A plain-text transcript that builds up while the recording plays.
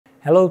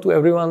Hello to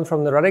everyone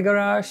from the RADE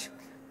garage.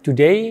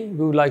 Today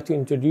we would like to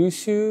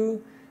introduce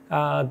you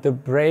the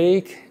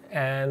brake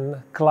and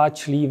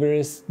clutch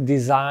levers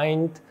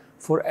designed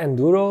for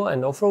enduro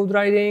and off-road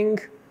riding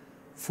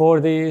for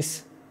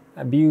this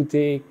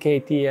beauty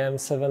KTM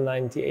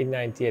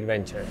 790/890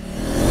 adventure.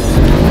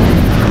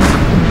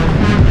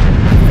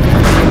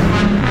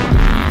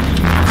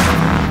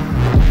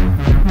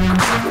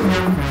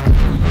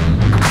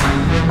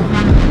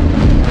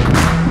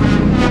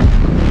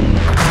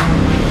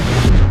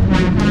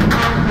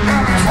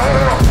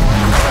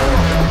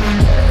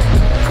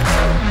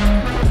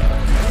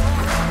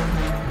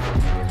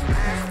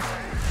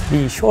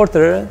 The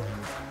shorter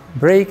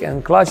brake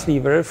and clutch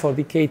lever for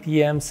the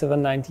KTM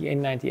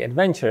 790/890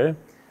 Adventure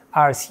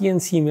are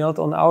CNC milled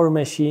on our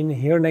machine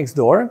here next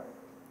door.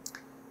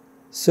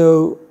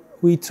 So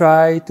we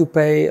try to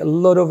pay a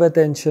lot of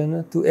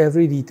attention to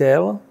every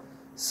detail,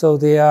 so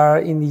they are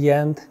in the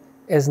end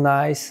as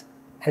nice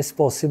as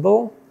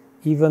possible,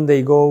 even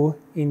they go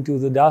into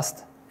the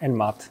dust and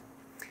mud.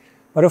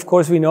 But of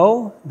course we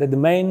know that the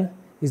main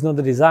is not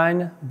the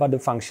design, but the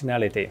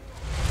functionality.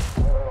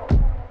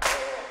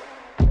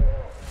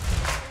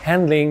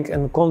 Handling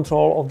and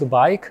control of the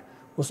bike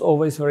was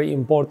always very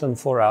important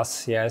for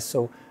us. Yes,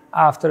 so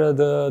after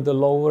the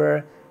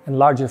lower and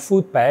larger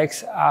foot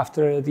pegs,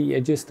 after the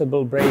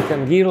adjustable brake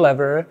and gear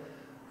lever,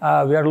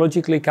 we are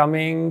logically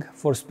coming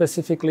for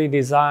specifically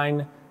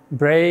designed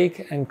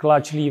brake and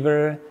clutch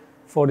lever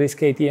for this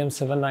KTM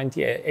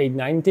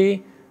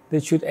 790/890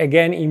 that should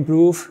again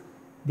improve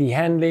the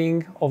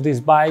handling of this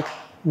bike,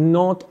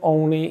 not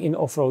only in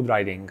off-road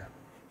riding.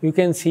 You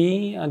can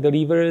see the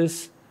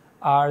levers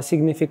are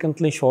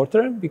significantly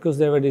shorter because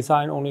they were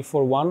designed only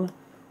for 1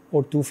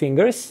 or 2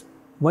 fingers.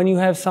 When you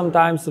have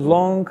sometimes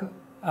long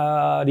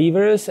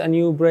levers and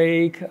you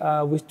brake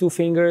with 2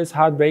 fingers,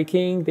 hard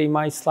braking, they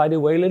might slide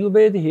away a little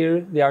bit.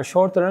 Here they are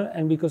shorter,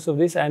 and because of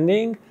this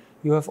ending,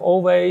 you have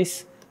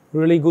always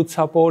really good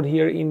support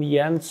here in the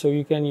end, so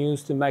you can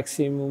use the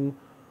maximum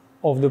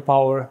of the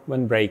power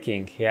when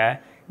braking. Yeah,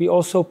 we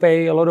also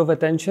pay a lot of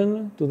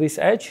attention to this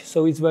edge,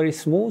 so it's very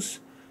smooth,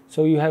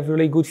 so you have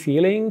really good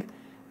feeling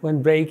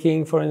when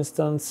braking, for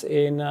instance,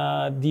 in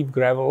deep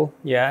gravel,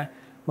 yeah,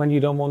 when you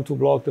don't want to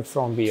block the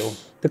front wheel.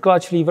 The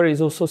clutch lever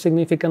is also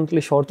significantly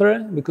shorter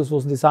because it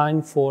was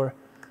designed for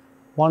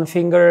 1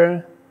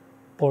 finger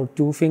or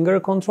 2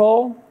 finger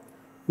control.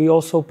 We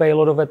also pay a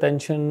lot of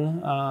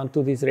attention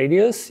to this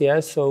radius, yeah,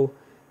 so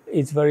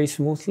it's very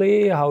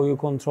smoothly how you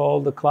control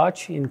the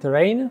clutch in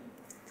terrain.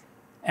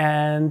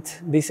 And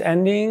this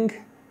ending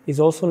is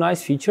also a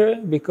nice feature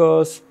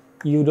because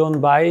you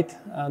don't bite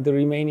the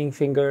remaining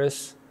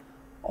fingers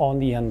on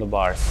the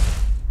handlebars.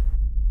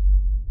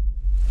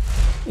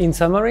 In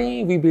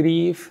summary, we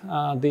believe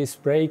this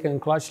brake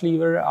and clutch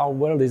lever are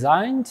well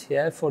designed,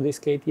 yeah, for this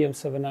KTM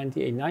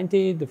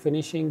 790/890. The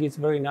finishing is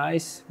very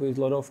nice with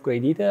a lot of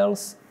great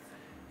details,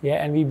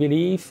 yeah, and we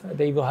believe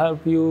they will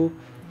help you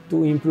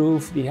to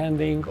improve the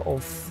handling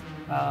of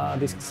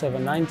this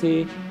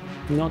 790,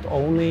 not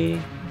only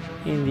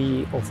in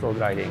the off-road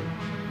riding.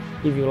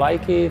 If you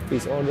like it,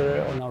 please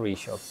order on our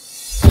e-shop.